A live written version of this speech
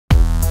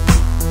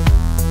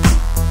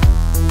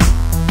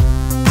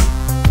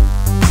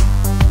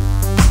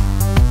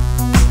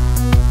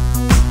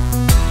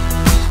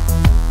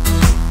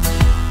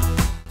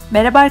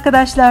Merhaba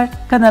arkadaşlar,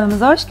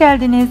 kanalımıza hoş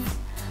geldiniz.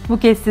 Bu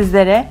kez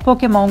sizlere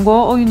Pokemon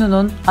Go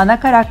oyununun ana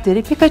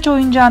karakteri Pikachu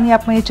oyuncağını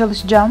yapmaya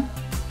çalışacağım.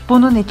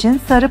 Bunun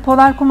için sarı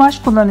polar kumaş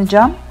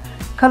kullanacağım.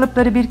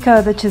 Kalıpları bir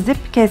kağıda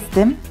çizip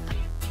kestim.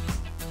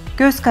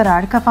 Göz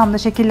kararı kafamda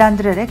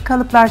şekillendirerek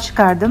kalıplar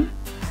çıkardım.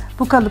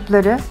 Bu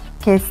kalıpları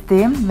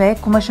kestim ve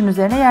kumaşın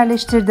üzerine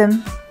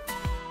yerleştirdim.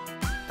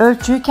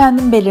 Ölçüyü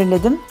kendim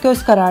belirledim,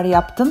 göz kararı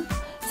yaptım.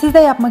 Siz de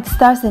yapmak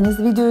isterseniz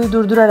videoyu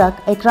durdurarak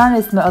ekran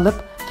resmi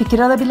alıp fikir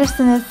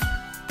alabilirsiniz.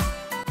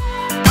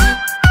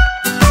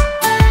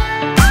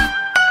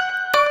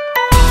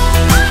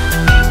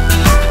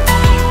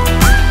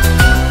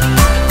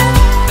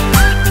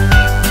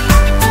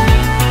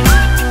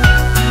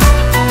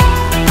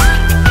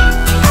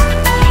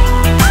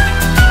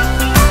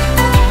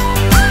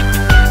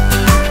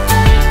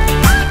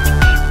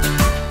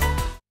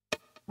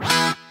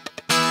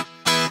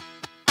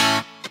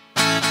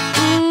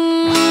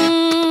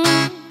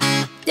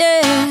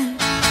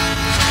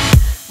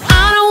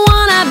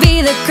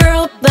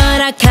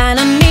 I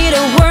kinda need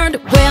a word,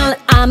 well,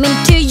 I'm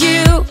into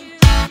you.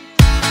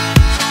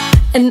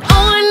 And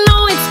all I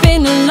know, it's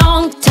been a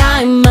long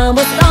time. I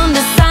was on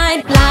the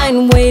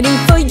sideline waiting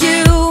for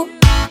you.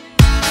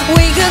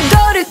 We could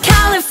go to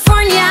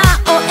California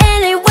or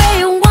anywhere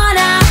you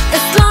wanna.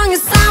 As long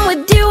as I'm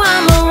with you,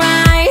 I'm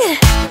alright.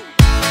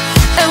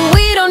 And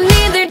we don't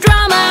need the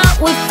drama,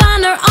 we'll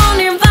find our own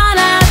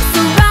nirvana. So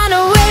run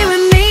away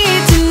with me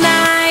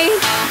tonight,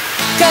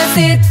 'cause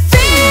it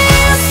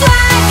feels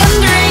like I'm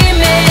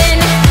dreaming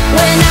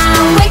when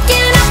I'm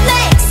waking up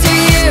next to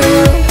you.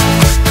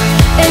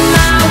 And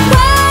my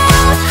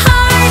world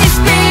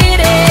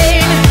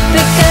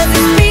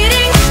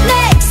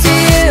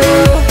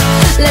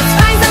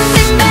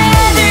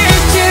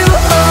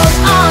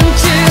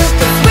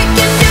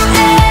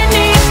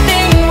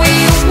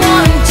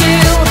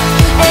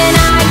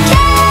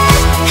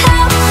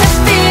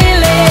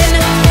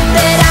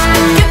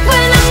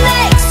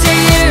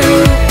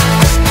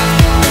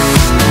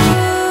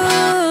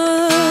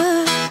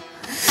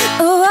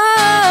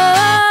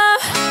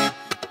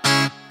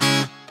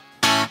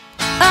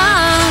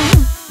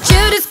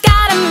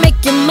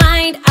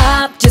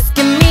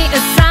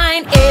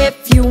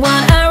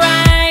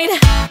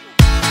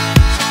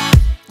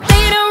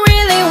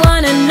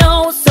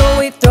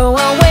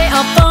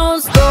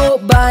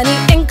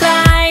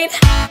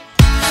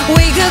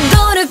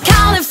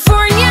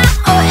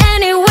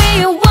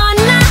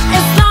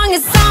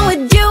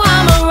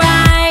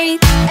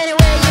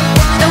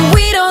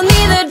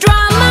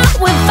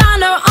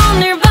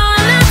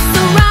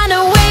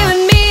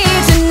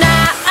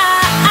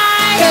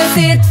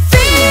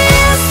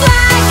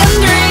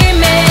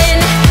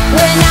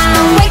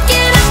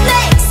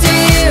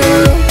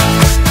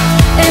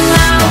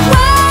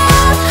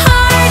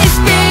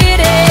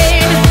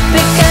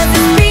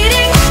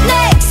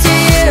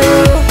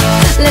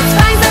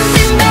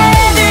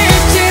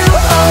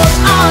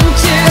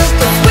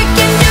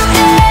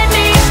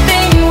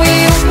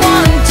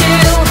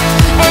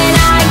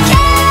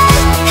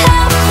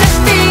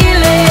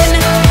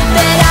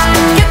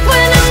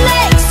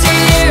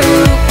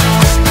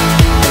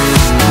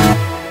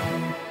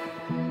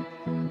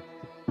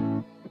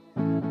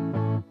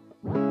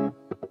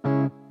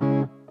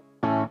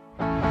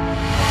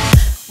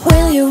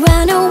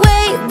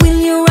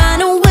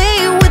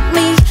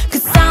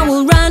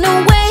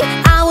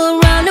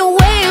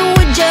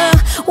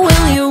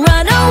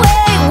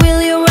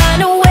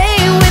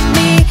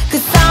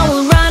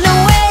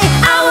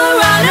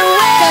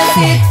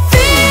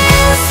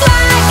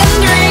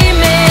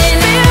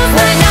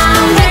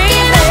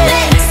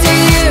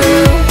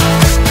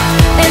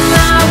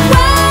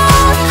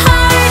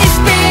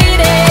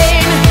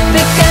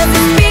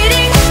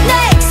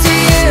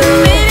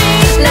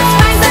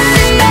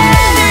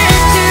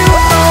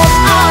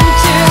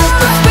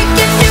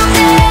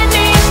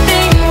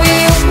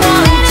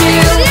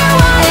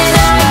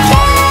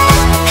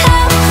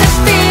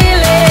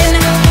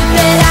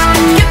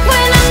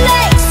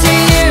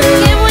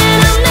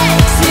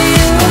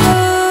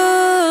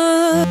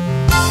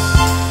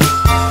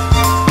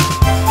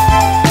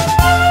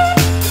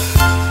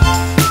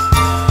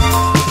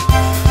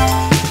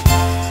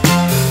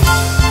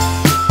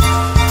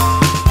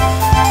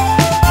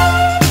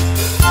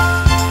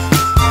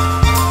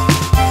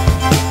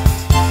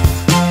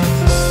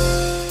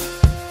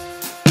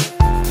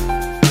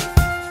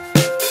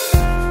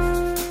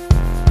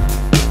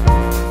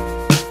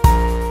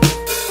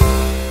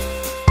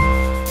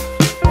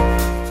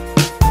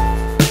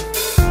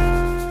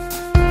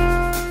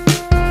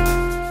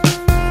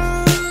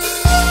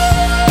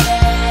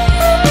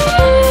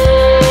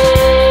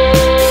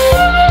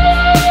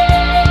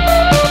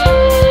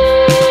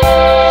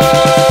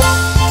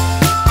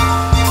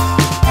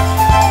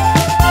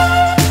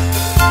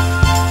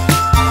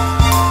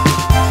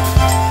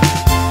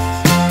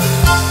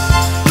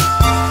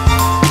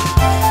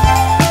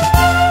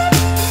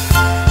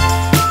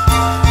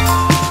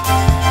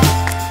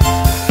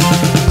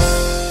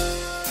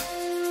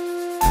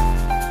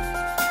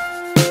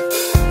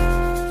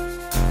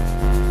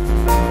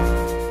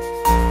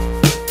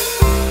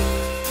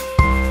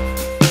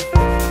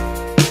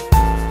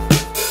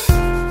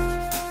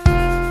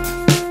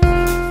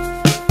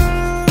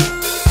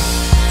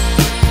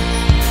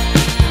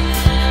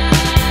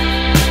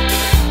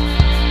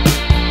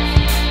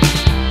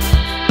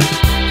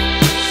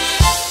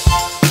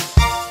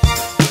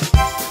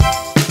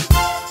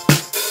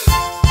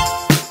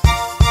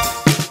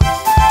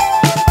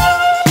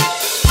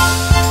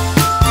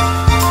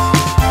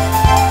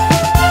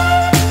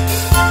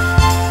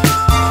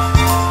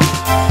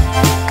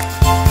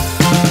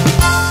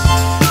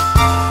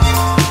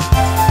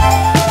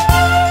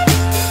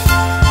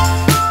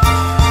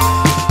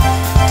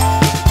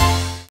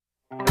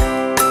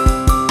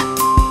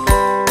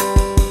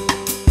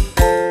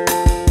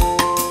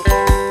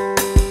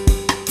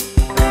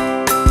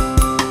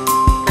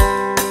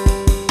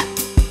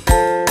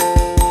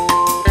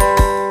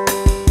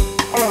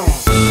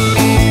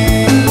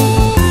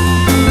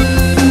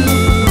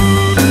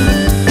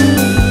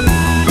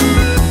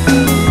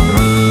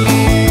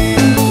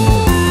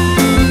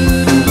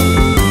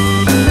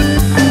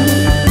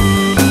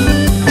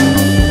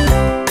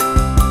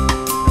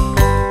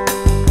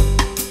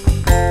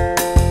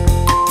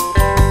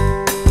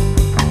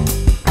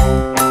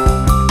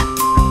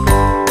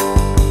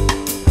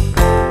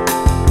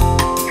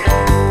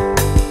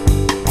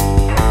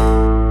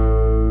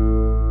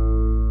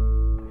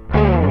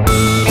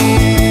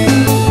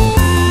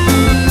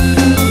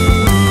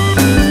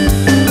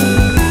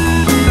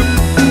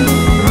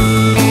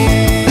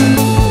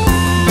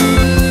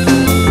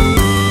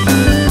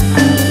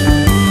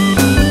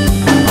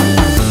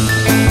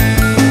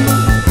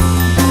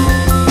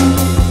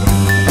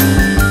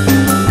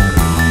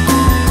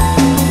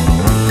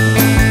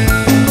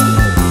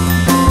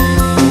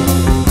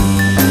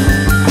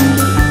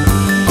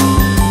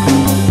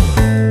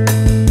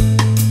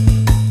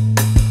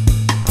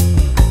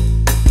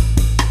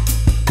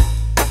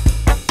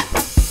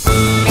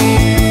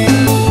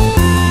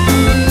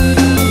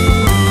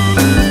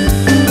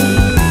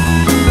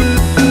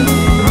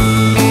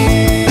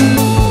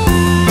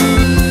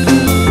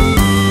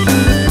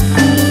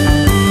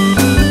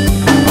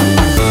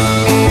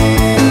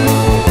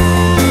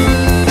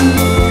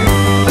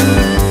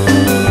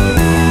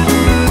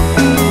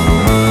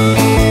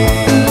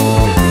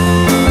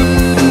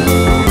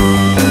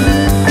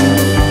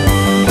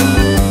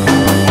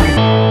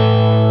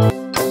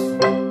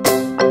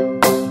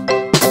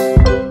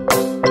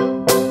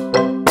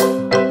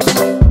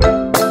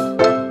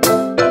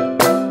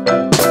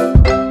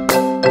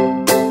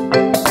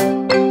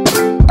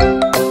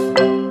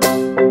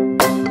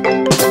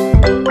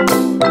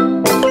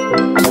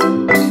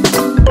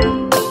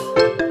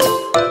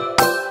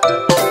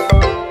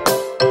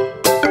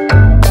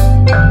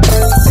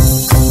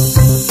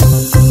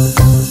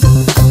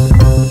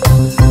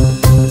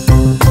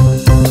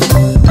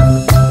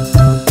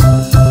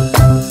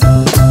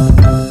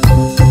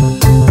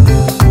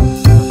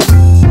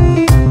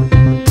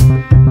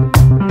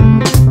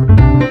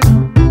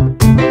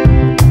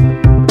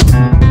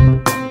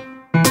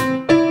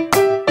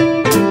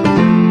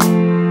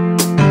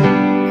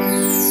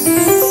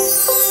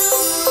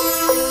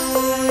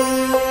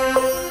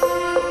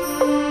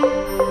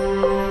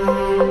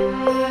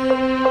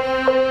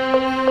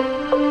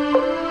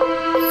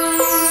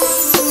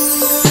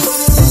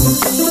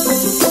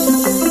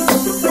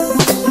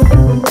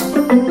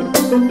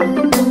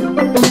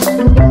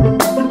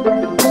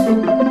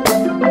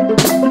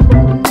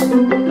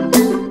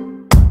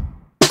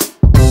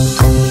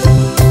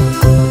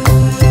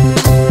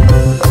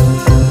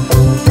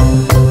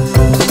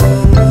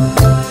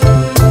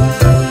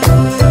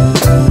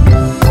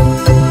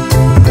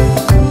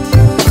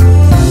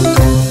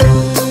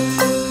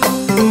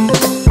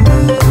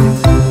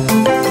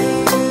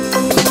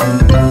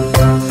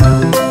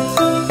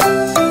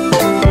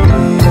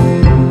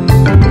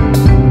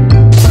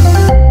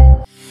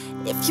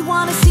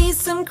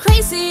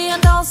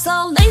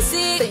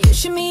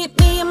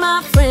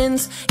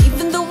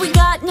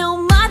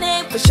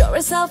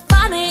So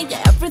funny, yeah,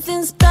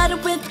 everything's better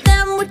with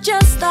them. We're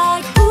just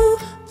like ooh,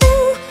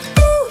 ooh,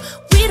 ooh.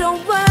 We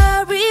don't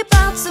worry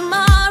about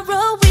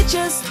tomorrow. We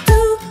just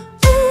ooh,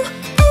 ooh,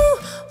 ooh.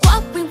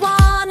 What we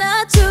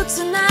wanna do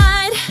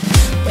tonight.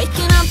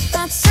 Waking up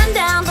at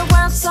sundown, the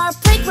world's our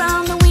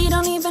playground, and we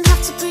don't even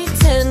have to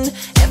pretend.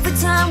 Every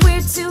time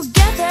we're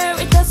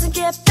together, it doesn't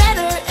get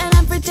better, and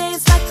every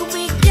day's like a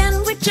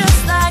weekend. We're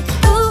just like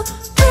ooh,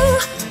 ooh,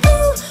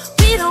 ooh.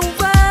 We don't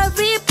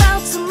worry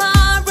about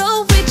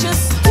tomorrow. We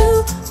just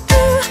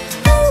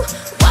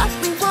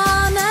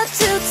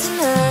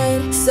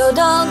so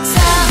don't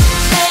tell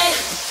me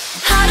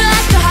how to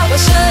act or how I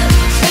should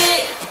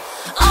be.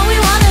 All we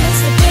wanted is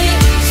to be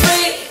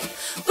free.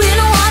 We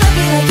don't wanna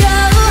be like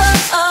you.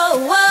 Oh,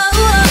 oh,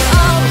 oh,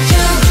 oh.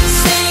 You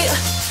see,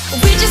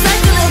 we just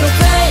act a little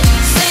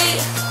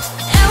crazy,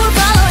 and we're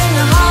following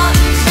our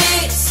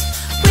heartbeats.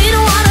 We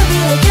don't wanna be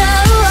like you.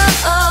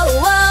 Oh,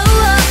 oh,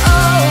 oh,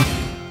 oh.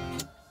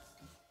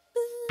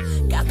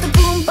 Got the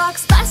boombox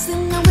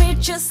blasting and we're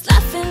just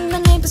laughing. The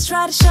neighbors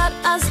try to shut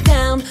us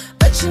down,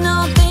 but you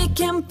know they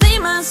can't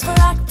blame us for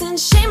acting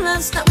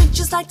shameless. Now we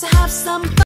just like to have some fun.